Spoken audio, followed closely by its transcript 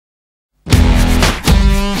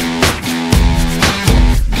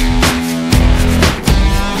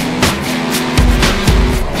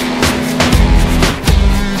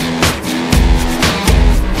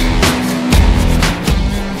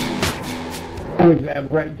always have a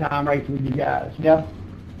great time racing with you guys. Yeah.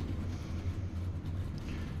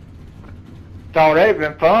 It's already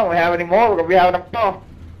been fun. We have any more, we're going to be having fun.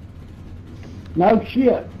 No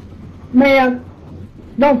shit. Man,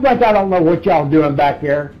 don't think I don't know what y'all doing back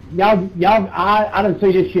there. Y'all, I didn't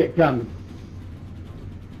see this shit coming.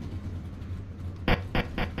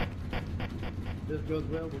 This goes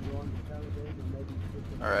well, we'll go on to Talladega and maybe...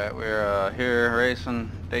 Alright, we're here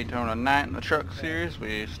racing Daytona Night in the Truck Series.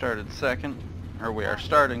 We started second, or we are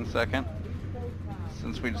starting second,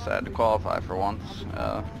 since we decided to qualify for once.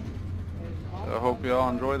 So I hope you all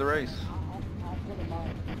enjoy the race.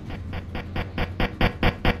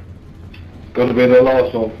 Gonna be the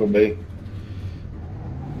last one for me.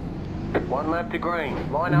 One lap to green.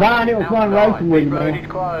 Line up. Brian, it was fun racing with you, Road man.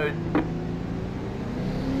 is closed.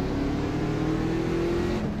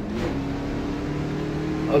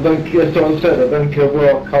 I don't care, as I said, I don't care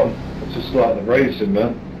where I come. It's just like the racing,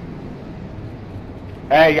 man.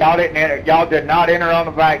 Hey, y'all didn't enter, y'all did not enter on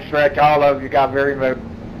the back stretch. All of you got very moved.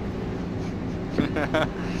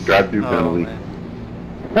 Drive-through penalty.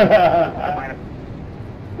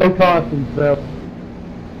 Don't cost himself.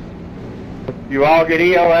 You all get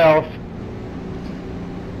ELLs.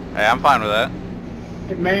 Hey, I'm fine with that.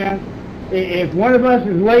 Man, if one of us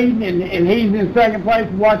is leading and he's in second place,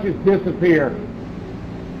 watch us disappear.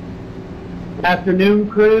 Afternoon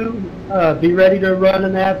crew, be ready to run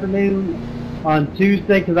in the afternoon on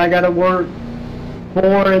Tuesday because I got to work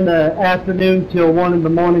 4 in the afternoon till 1 in the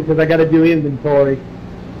morning because I got to do inventory.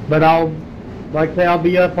 But like I say, I'll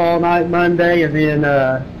be up all night Monday and then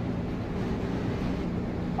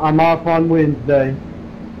I'm off on Wednesday.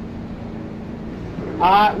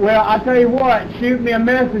 Well, I tell you what, shoot me a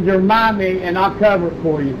message or remind me and I'll cover it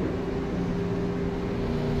for you.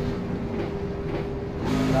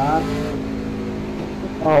 Right.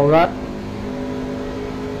 All right.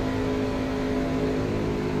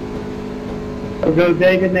 We'll go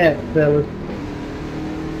digging that, fellas.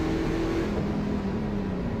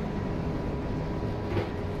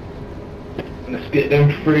 Let's get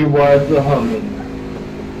them 3 wides a humming.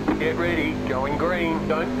 Get ready. Going green.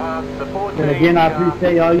 Don't pass the 14. And again, I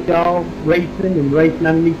appreciate all y'all racing and racing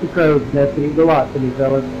underneath the crows. That means a lot to me,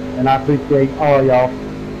 fellas. And I appreciate all y'all.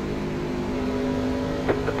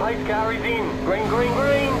 The pace car is in. Green, green,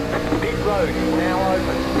 green. Pit road is now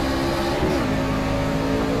open.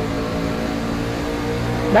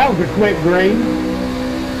 That was a quick green.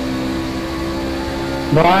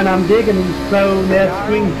 Brian, I'm digging these Pro Net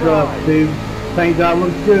swing trucks, dude. Things that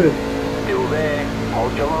look good. Still there.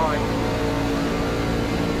 Hold your line.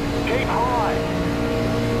 Keep high.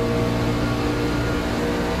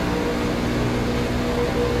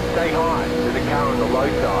 Stay high to the car on the low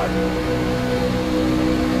side.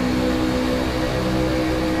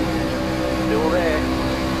 Still there.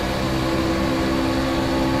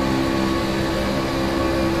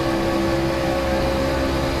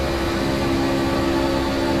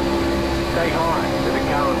 Stay high to the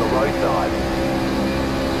car on the low side.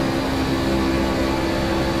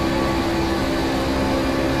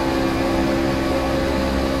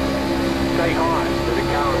 Stay high to the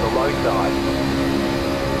car on the low side.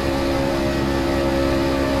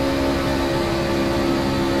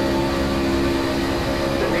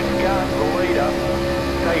 The next car is the leader.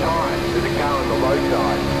 Stay high to the car on the low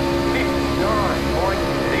side.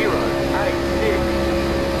 59.086.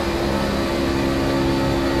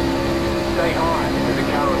 Stay high to the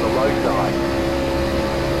car on the low side.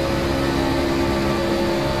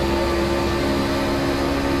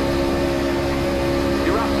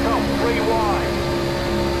 You're up top, 3 wide.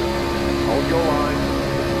 Hold your line.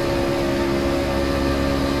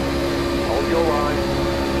 Hold your line.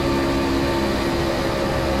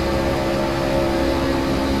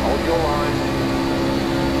 Hold your line.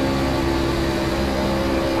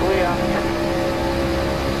 Clear.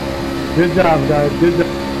 Good job, guys. Good job.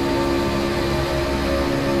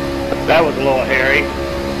 That was a little hairy.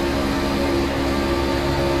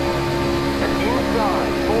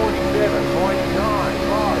 Inside,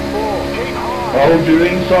 47.954. Keep high. Hold your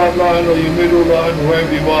inside line or your middle line,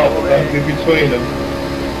 wherever you are, but don't get between them.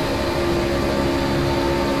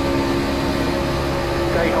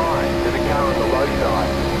 Stay high to the car on the low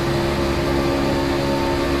side.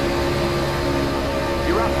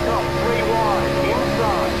 You're up top, 3 wide.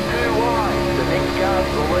 Inside, 2 wide. The next car's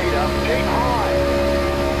the leader. Keep high.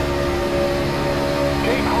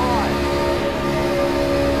 Keep high.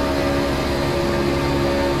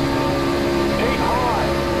 Keep high.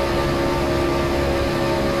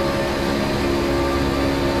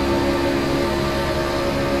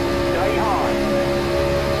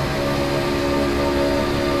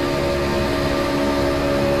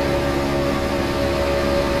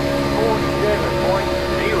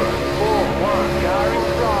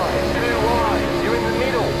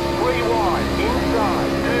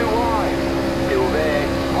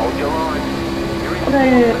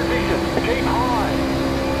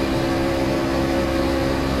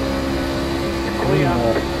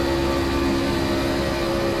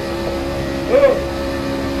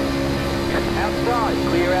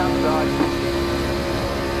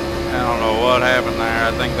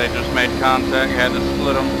 made contact, had to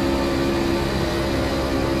split them.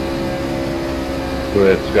 Go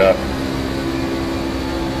ahead, Scott.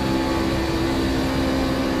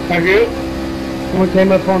 Thank you. Someone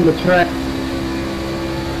came up on the track.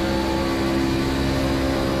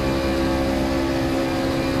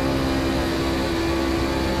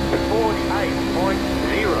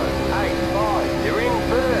 You're in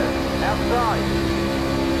first, outside.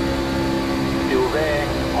 Still there,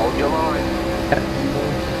 hold your line.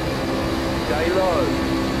 Stay low.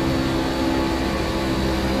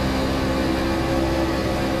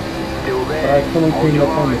 Still there, Someone hold came your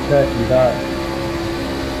up on the line. track and died.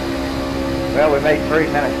 Well, we made 3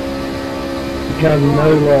 minutes. Because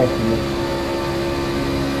no loss in it.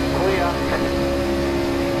 Clear.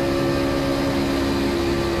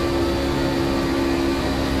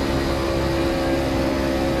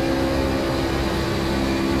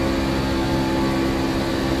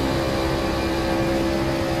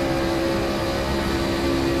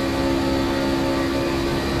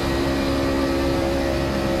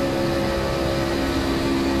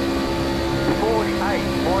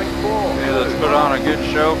 Yeah, let's put on a good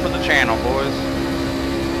show for the channel, boys.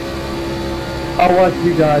 I'll watch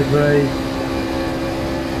you guys race.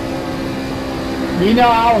 You know,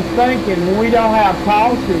 I was thinking when we don't have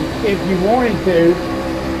caution, if you wanted to,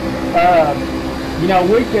 you know,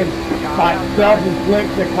 we could like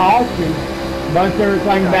self-inflict the caution, bunch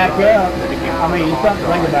everything back up. I mean, it's something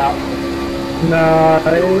to think about. No,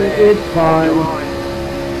 it's fine.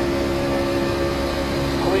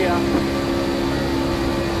 Clear.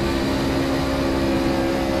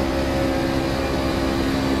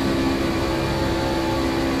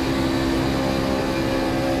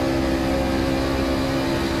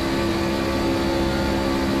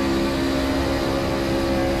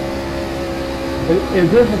 Is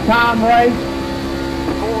this a time race?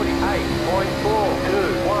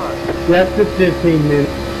 48.421. That's the 15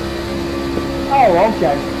 minutes. Oh,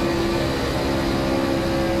 okay.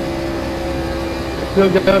 Still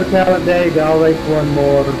go to Talladega. I'll race one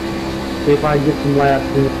more. See if I can get some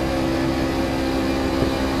laps in.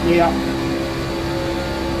 Yeah.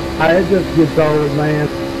 It just gets old, man.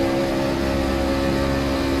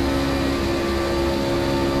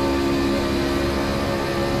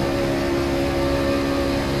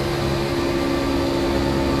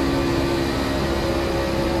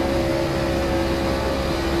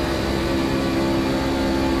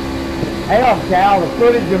 Hell, Cal, the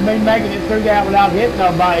footage of me making it through that without hitting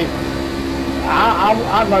nobody,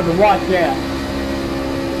 I'd love to watch that.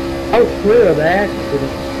 I was clear of the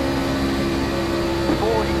accident.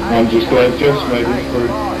 I'm just glad Jess made it through.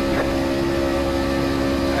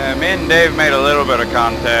 Me and Dave made a little bit of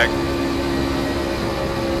contact.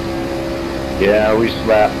 Yeah, we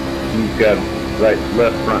slapped. You've got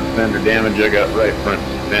left front fender damage. I got right front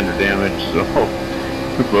fender damage, so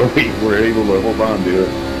but we were able to hold on to it.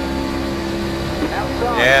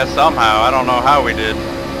 Yeah, somehow. I don't know how we did.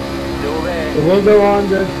 Still there. So we'll go on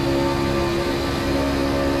to...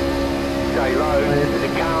 Stay low. There's a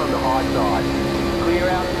car on the high side. Clear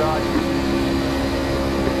outside.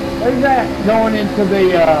 Where's that? Going into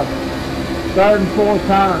the third and fourth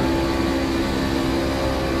turn.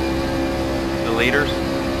 The leaders.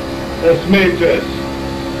 That's me, Jess.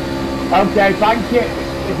 Okay, if I can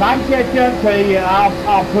catch up to you,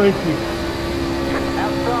 I'll push you.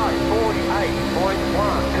 Outside.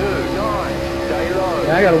 48.129. Stay low.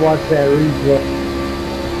 Yeah, I gotta watch that replay.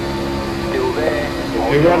 Still there.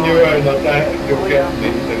 You run your own like that, you'll get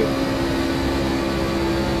into it.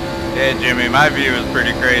 Yeah, Jimmy, my view is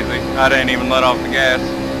pretty crazy. I didn't even let off the gas.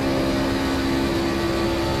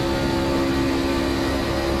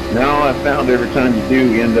 No, I found every time you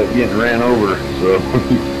do, you end up getting ran over. So,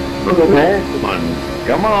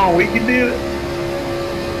 come on, we can do it.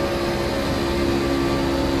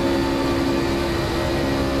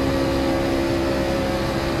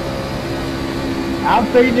 I'll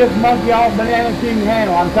feed this monkey off banana she can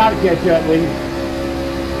handle. I'm trying to catch up with you.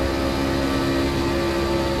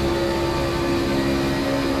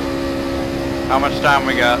 How much time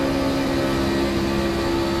we got?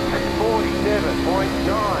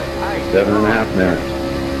 47.98. 7.5 minutes.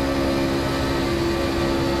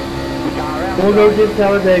 We'll go get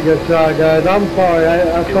Talladega try, guys. I'm sorry.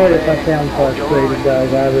 I'm sorry if I sound frustrated,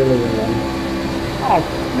 guys. I really am. Oh,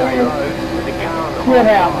 Stay low. There's a car on the quit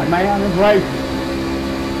high out, side. man. It's racing.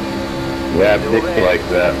 We have dicks like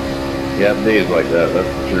that. You have days like that, that's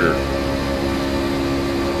for sure.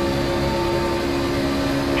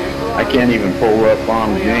 I can't even pull up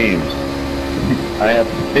on James. I have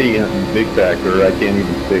to stay in Big Packer. I can't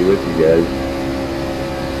even stay with you guys.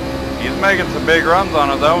 He's making some big runs on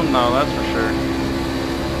his own, though, that's for sure.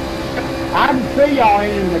 I can see y'all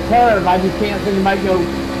in the curve. I just can't seem to make no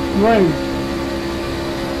room.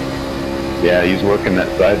 Yeah, he's working that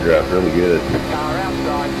side draft really good. Car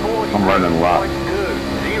outside, 40. I'm running a lot.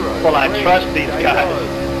 Well, I trust these guys.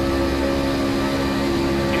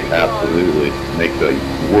 Absolutely. Makes a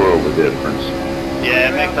world of difference. Yeah,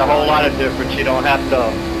 it makes a whole lot of difference. You don't have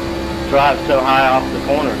to drive so high off the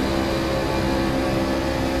corner.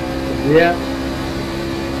 Yep.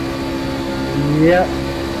 Yep.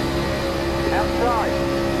 Outside.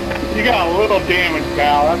 You got a little damage,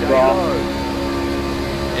 pal, that's all.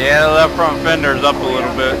 Yeah, the left front fender's up a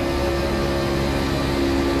little bit.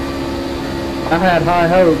 I had high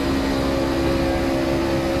hopes.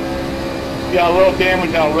 You got a little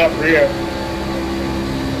damage on the left rear.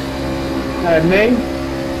 Me?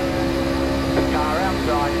 Car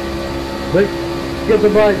outside. But get the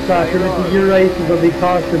bright side, because this is your race, it'll be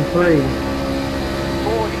costing free.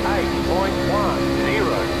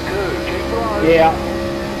 48.102. Keep low. Yeah.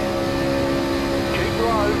 Keep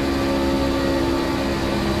low.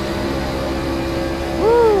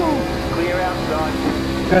 Woo! Clear outside.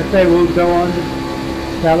 I say we'll go on to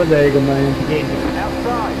Talladega, man.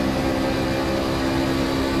 Outside.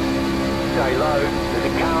 Stay low. There's a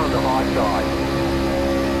car on the high side.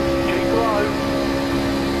 Keep low.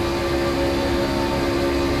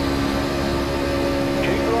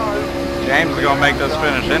 Keep low. James is going to make this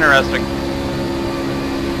finish interesting.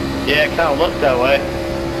 Yeah, it kind of looks that way.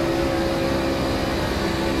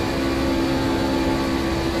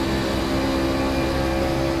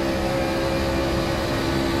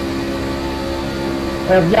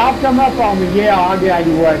 If y'all come up on me, yeah, I'll get out of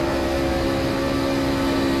your way.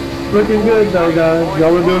 Looking good though, guys.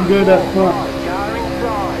 Y'all are doing good up front. Car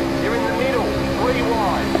inside. You're in the middle. 3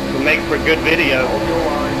 wide. It'll make for good video. Hold your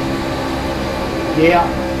line. Yeah.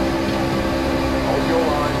 Hold your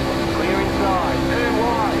line. Clear inside. 2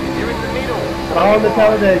 wide. You're in the middle. On the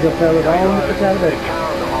Talladega, fellas. On the The Talladega. car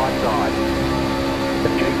on the high side.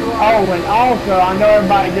 Keep low. Oh, and also, I know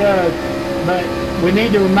everybody does, but we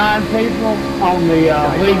need to remind people on the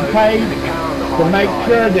league page to make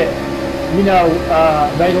sure that, you know,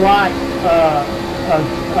 they like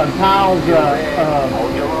Kyle's,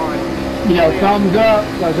 Hold your line. you know, thumbs up,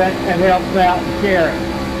 because that helps out and share it.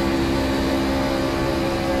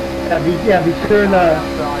 Yeah, be sure to,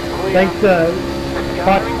 Outside. Clear. thanks to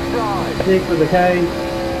Car inside. Stick with the K,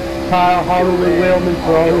 Kyle Hollywood Wellman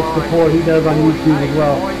for all his support he does on YouTube as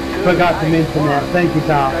well. Forgot to mention that. Thank you,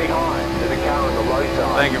 Kyle. Stay high. There's a car on the low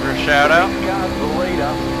side. Thank you for the shout out. Car's the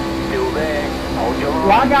leader. Still there. Hold your line.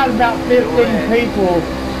 Well, I got about 15 people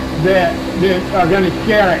that are going to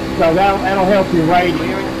share it, so that'll help your rating.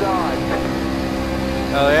 Clear inside.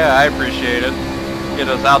 Hell yeah, I appreciate it. Get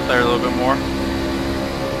us out there a little bit more.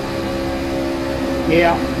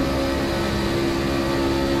 Yeah.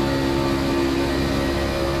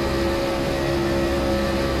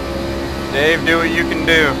 Dave, do what you can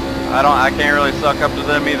do. I can't really suck up to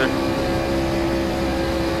them either.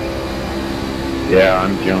 Yeah,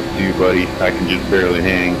 I'm jumped too, buddy. I can just barely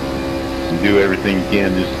hang. So do everything you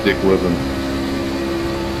can, just stick with them.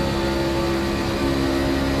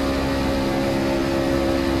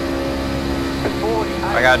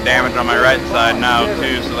 I got damage on my right side now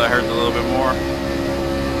too, so that hurts a little bit more.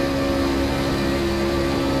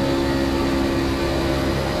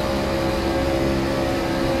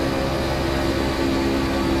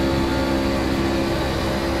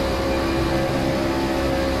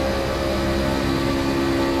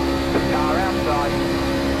 Car outside.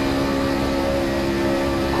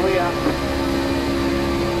 Clear.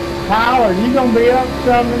 Kyle, are you going to be up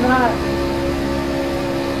some tonight?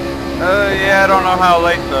 Yeah, I don't know how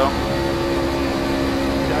late though.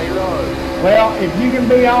 Stay low. Well, if you can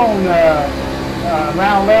be on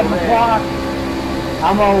around 11 o'clock,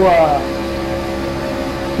 I'm going to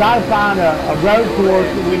try to find a road course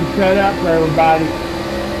that we can set up for everybody.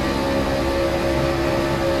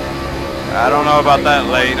 I don't know about that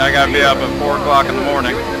late. I gotta be up at 4 o'clock in the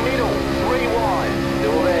morning. You're in the middle. 3 wide.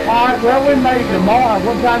 Still there. All right, well, we make it tomorrow.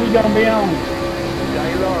 What time you going to be on?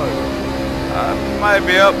 Stay low. Might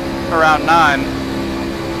be up around 9.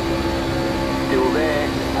 Still there.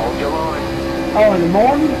 Hold your line. Oh, in the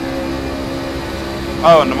morning?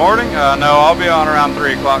 Oh, in the morning? No, I'll be on around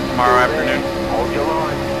 3 o'clock tomorrow afternoon. Hold your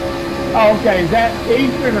line. Oh, okay. Is that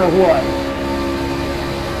Eastern or what?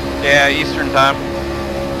 Yeah, Eastern time.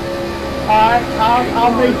 All right,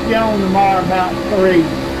 I'll meet you on tomorrow about 3.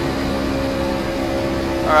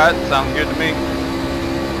 Alright, sounds good to me.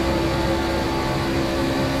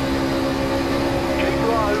 Keep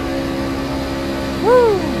low.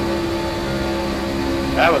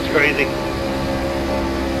 That was crazy.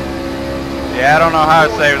 Yeah, I don't know how I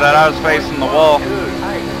saved that. I was facing the wall. Good.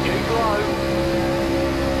 Hey, keep low.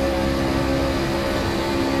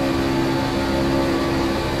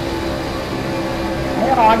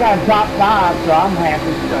 Hell, I got top 5, so I'm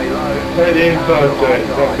happy. Stay low. Stay the inside, Jay.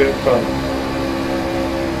 Don't get fun.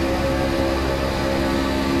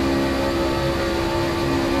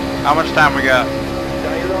 How much time we got?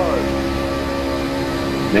 Stay low.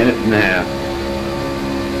 Minute and a half.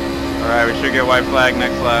 Alright, we should get white flag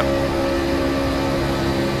next lap.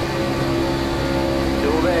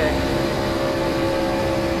 Still there.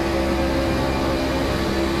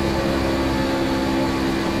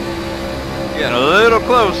 Getting a little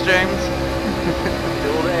close, James.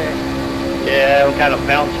 Still there. Yeah, it kind of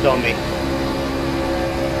bounced on me.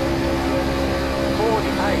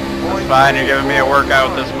 48. That's fine, you're giving me a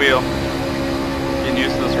workout with this wheel. Getting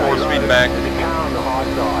used to this 4-speed back. There's a car on the high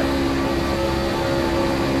side.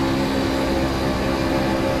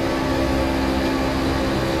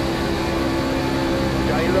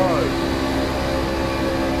 Stay low.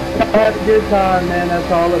 Have a good time, man.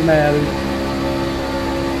 That's all that matters.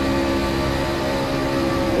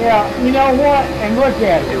 Yeah, you know what? And look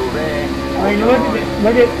at it. Still there. I mean,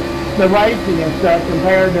 look at the racing and stuff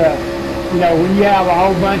compared to, you know, when you have a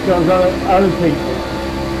whole bunch of those other people.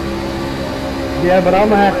 Yeah, but I'm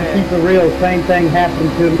gonna have to keep it real. Same thing happened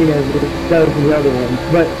to me as it does to the other ones.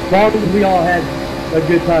 But as long as we all had a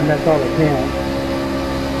good time, that's all that counts.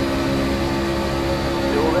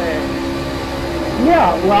 Still there.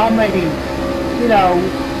 Yeah, well, I mean, you know,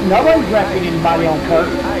 nobody's wrecking anybody on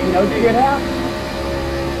purpose. You know, shit happens.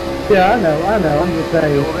 Yeah, I know. I'm just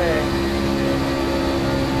saying. Still there.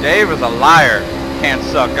 Dave is a liar. Can't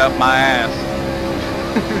suck up my ass.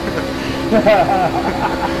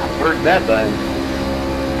 Where's that thing?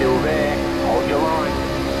 Still there. Hold your line.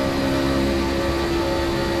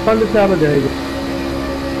 Fun to tell the day.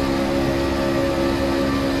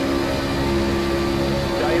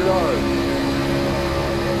 Stay low.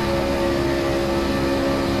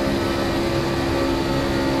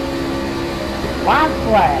 White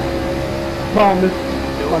flag. Come on, this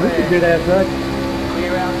is a good ass wreck.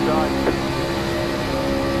 Clear outside.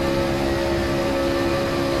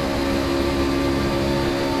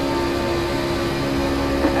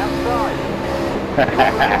 Outside.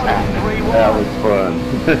 That was fun.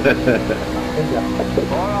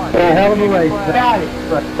 Alright. A hell of a race. Got it.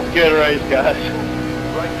 Good race, guys.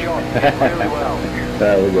 Great job. Really well.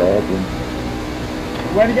 That was awesome.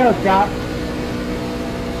 Way to go, Scott.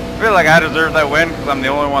 I feel like I deserve that win because I'm the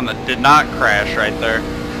only one that did not crash right there.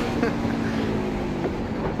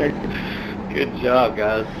 Good job,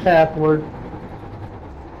 guys. Password.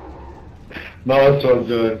 No, that's what I'm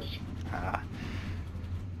doing.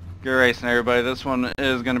 Good racing, everybody. This one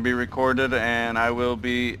is going to be recorded, and I will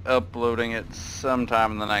be uploading it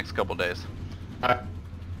sometime in the next couple days. I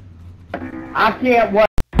can't wait.